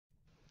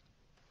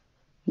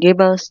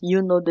Gamers,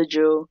 you know the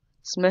drill.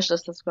 Smash the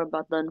subscribe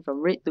button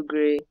from red to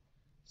grey.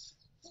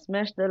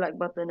 Smash the like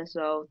button as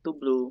well to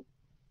blue.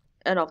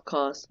 And of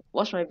course,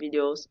 watch my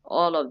videos,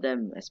 all of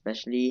them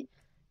especially,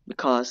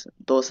 because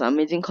those are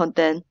amazing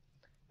content.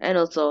 And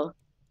also,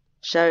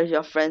 share with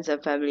your friends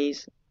and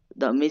families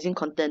the amazing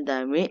content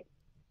that I made.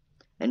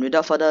 And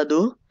without further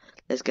ado,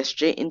 let's get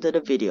straight into the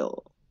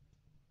video.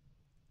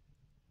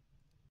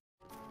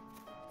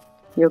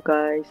 Yo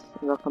guys,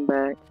 welcome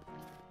back.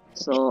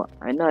 So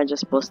I know I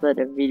just posted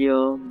a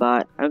video,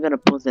 but I'm gonna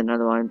post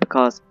another one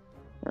because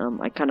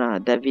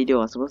that video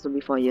was supposed to be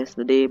for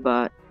yesterday,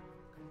 but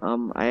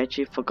I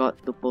actually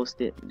forgot to post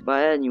it.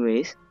 But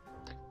anyways,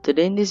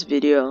 today in this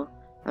video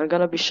I'm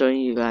gonna be showing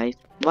you guys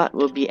what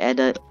will be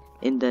added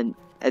in the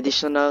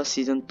additional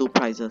season 2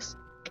 prizes.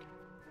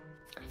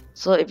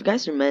 So if you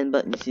guys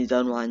remember, in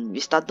season 1 we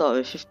started out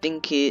with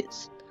 15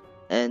 kits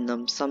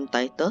and some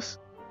titles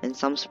and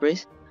some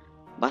sprays,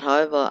 but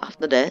however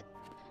after that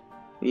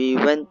we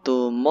went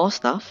to more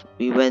stuff.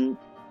 We went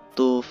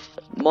to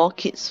more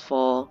kits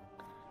for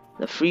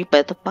the free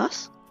battle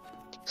pass.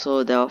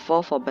 So there were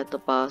 4 for battle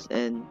pass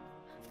and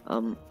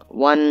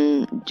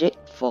 1 jig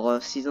for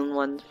season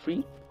 1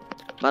 free.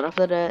 But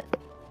after that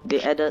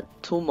they added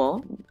 2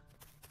 more,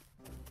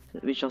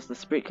 which was the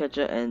spirit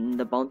catcher and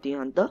the bounty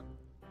hunter.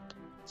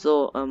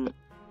 So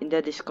in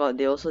their Discord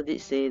they also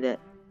did say that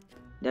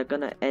they're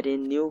gonna add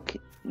in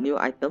new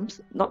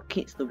items, not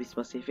kits to be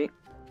specific,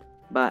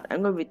 but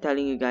I'm gonna be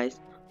telling you guys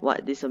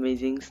what this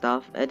amazing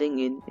stuff adding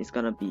in is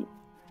gonna be.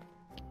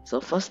 So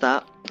first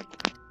up,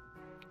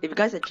 if you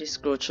guys actually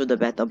scroll through the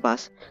battle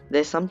pass,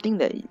 there's something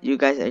that you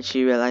guys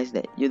actually realize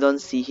that you don't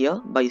see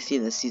here, but you see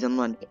in the season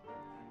 1.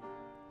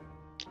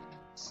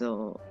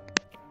 So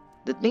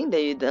the thing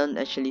that you don't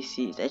actually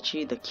see is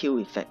actually the kill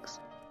effects.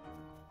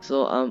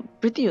 So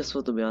pretty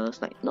useful, to be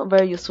honest, like not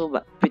very useful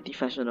but pretty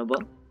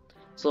fashionable.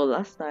 So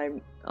last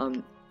time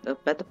the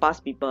battle pass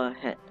people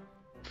had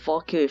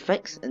 4 kill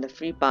effects and the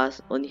free pass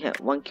only had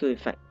 1 kill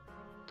effect.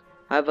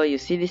 However, you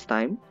see this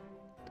time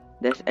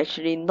there's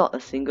actually not a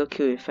single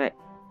kill effect,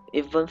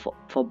 even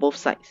for both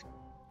sides.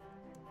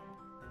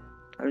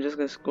 I'm just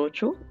gonna scroll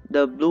through.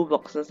 The blue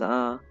boxes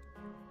are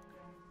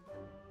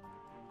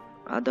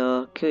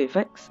the kill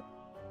effects.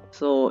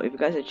 So if you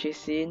guys actually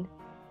seen,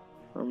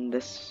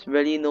 there's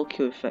really no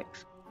kill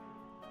effects.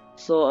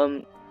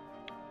 So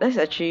that's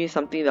actually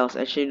something that I was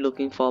actually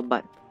looking for,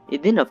 but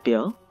it didn't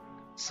appear.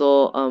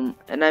 So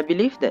and I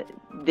believe that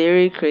they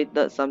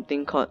recreated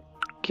something called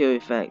kill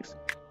effects,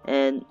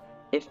 and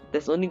if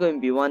there's only going to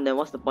be one, then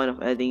what's the point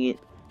of adding it?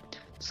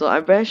 So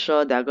I'm very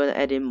sure they're going to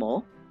add in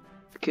more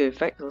kill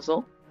effects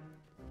also.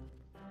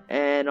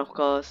 And of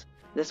course,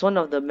 there's one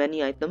of the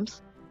many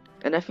items,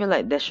 and I feel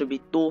like there should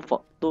be two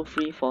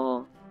free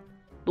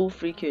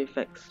kill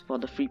effects for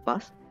the free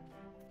pass.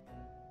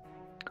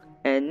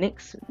 And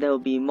next, there will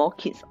be more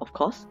kits, of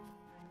course.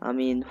 I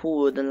mean, who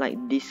wouldn't like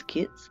these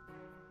kits?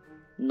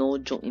 No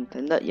joke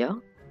intended, yeah?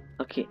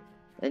 Okay,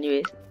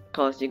 anyways,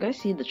 cause you guys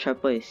see the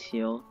trapper is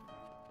here,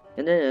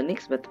 and then the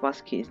next battle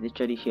pass kit is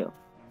literally here.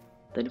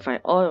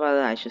 25, or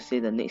rather I should say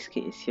the next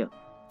kit is here.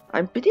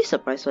 I'm pretty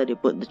surprised why they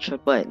put the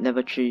trapper at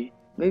level 3.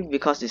 Maybe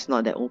because it's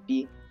not that OP.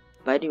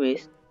 But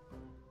anyways,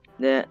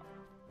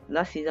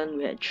 last season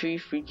we had 3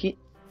 free kits,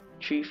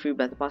 3 free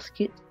battle pass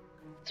kits,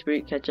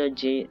 spirit catcher,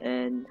 jade,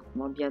 and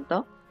bounty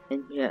hunter,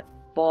 and we had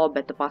 4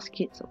 battle pass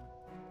kits,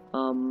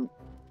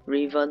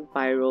 raven,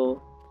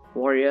 pyro,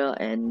 warrior,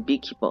 and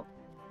beekeeper.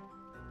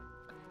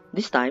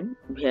 This time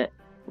we had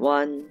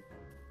 1,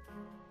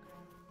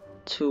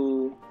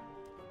 2,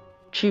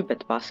 3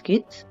 battle pass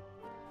kits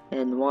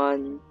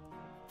and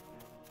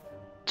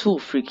 2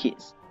 free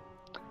kits.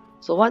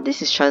 So what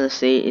this is trying to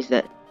say is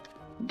that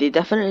they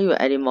definitely will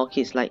add in more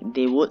kits like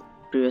they would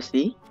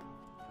previously,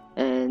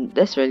 and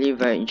that's really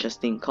very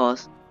interesting,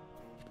 cause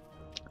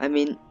I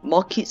mean,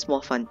 more kits,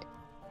 more fun.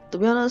 To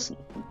be honest,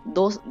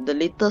 the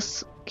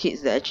latest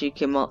kits that actually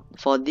came out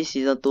for this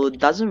season 2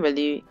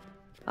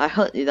 I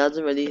heard it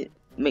doesn't really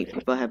make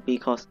people happy,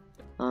 cause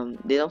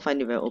they don't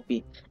find it very OP.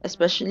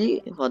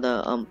 Especially for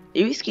the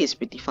Ares kit is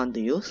pretty fun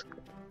to use.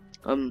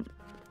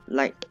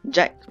 Like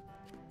Jack,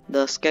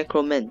 the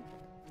Scarecrow Man,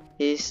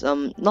 is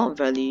not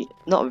very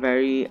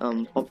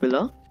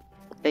popular.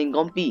 And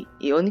Gompy,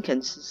 it only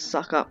can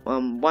suck up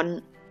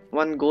one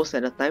ghost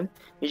at a time,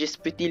 which is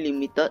pretty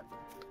limited.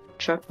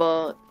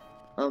 Trapper,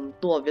 2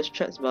 obvious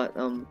traps, but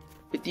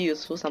pretty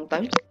useful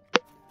sometimes,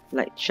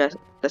 like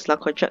Tesla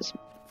coin traps.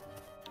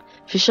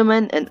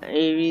 Fisherman and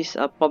Ares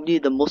are probably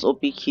the most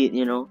OP kit,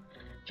 you know.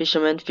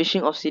 Fisherman,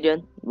 fishing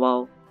obsidian,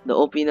 wow, the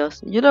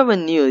OPness. You don't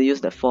even need to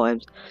use that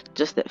 4Ms,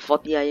 just that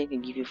 40 iron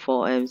can give you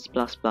 4Ms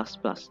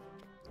plus.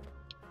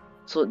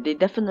 So they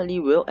definitely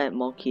will add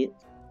more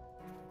kits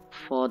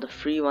for the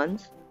free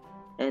ones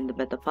and the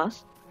battle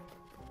pass.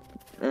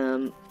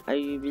 I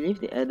believe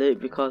they added it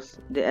because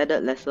they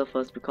added lesser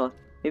first, because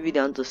maybe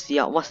they want to see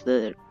out what's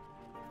the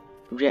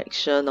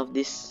reaction of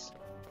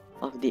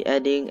the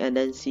adding, and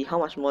then see how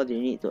much more they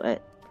need to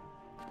add.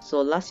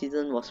 So last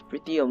season was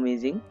pretty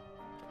amazing.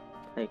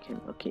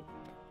 Okay.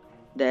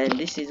 Then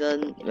this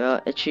season we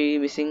are actually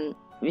missing.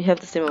 We have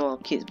the same amount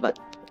of kids, but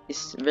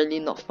it's really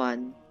not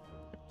fun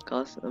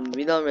because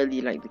we don't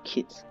really like the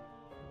kids.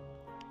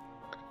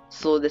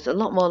 So there's a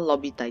lot more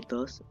lobby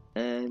titles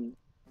and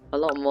a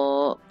lot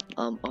more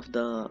of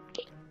the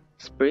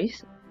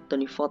sprays,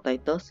 24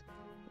 titles,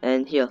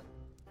 and here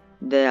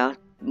there are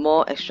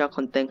more extra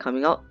content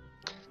coming out.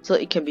 So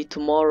it can be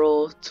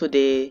tomorrow,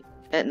 today,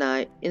 at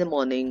night, in the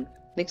morning,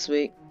 next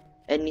week,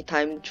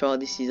 anytime throughout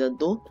this season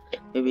 2,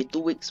 maybe 2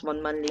 weeks,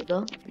 1 month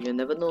later, you'll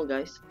never know,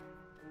 guys.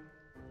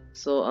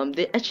 So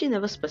they actually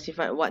never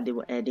specified what they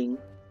were adding.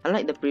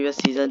 Unlike the previous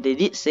season, they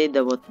did say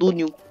there were 2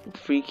 new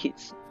free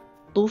kits,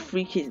 2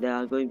 free kits that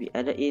are going to be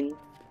added in,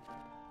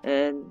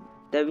 and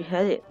there we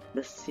had it,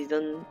 the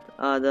season,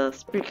 the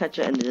spirit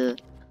catcher and the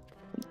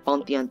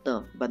bounty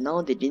hunter. But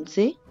now they didn't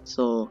say,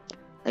 so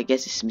I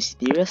guess it's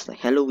mysterious like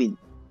Halloween.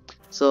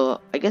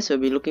 So I guess we'll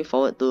be looking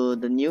forward to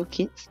the new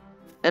kits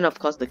and of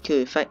course the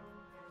kill effect.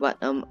 But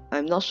I'm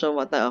not sure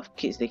what type of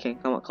kits they can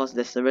come up because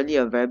there's really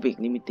a very big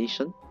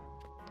limitation.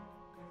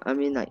 I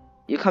mean, like,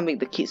 you can't make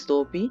the kits too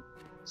OP,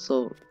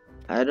 so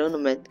I don't know,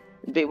 man.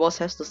 BedWars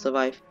has to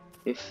survive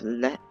with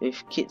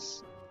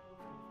kits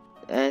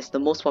as the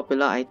most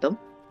popular item.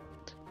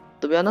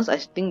 To be honest, I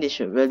think they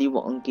should really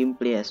work on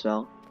gameplay as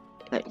well.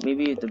 Like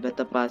maybe with the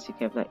battle pass you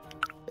can have like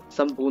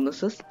some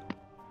bonuses.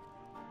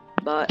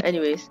 But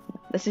anyways,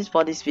 that's it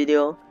for this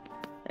video,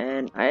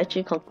 and I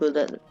actually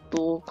concluded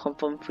 2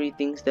 confirmed free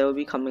things that will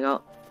be coming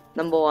out.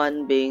 Number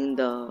 1 being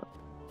the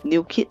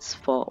new kits,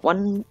 for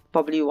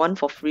probably one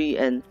for free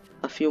and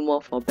a few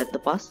more for battle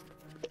pass,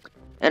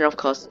 and of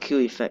course kill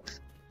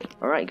effects.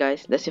 Alright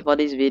guys, that's it for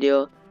this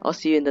video. I'll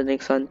see you in the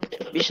next one.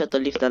 Be sure to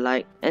leave the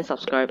like and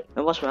subscribe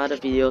and watch my other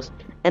videos,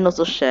 and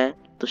also share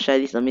to share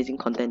this amazing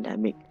content that I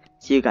make.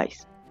 See you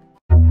guys.